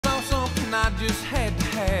something I just had to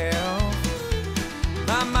have.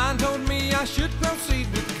 My mind told me I should proceed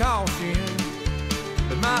with caution,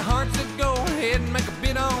 but my heart said go ahead and make a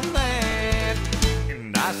bid on that.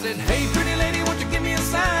 And I said, hey pretty lady, won't you give me a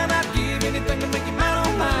sign? I'd give anything to make you mine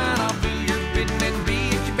on mine. I'll do your bidding and be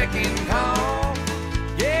at your beck and call.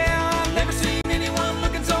 Yeah, I've never seen anyone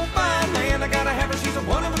looking so fine. Man, I gotta have her, she's a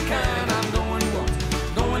one of a kind. I'm going once,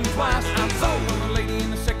 going twice, I'm sold on the lady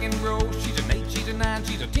in the second row. She's an 8, she's a 9,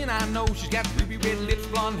 she's a 10, I know. She's got ruby red lips,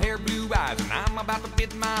 blonde hair, blue eyes, and I'm about to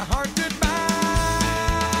bid my heart goodbye.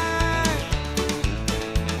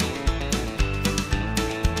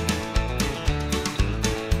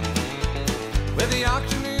 Well, the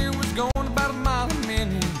auction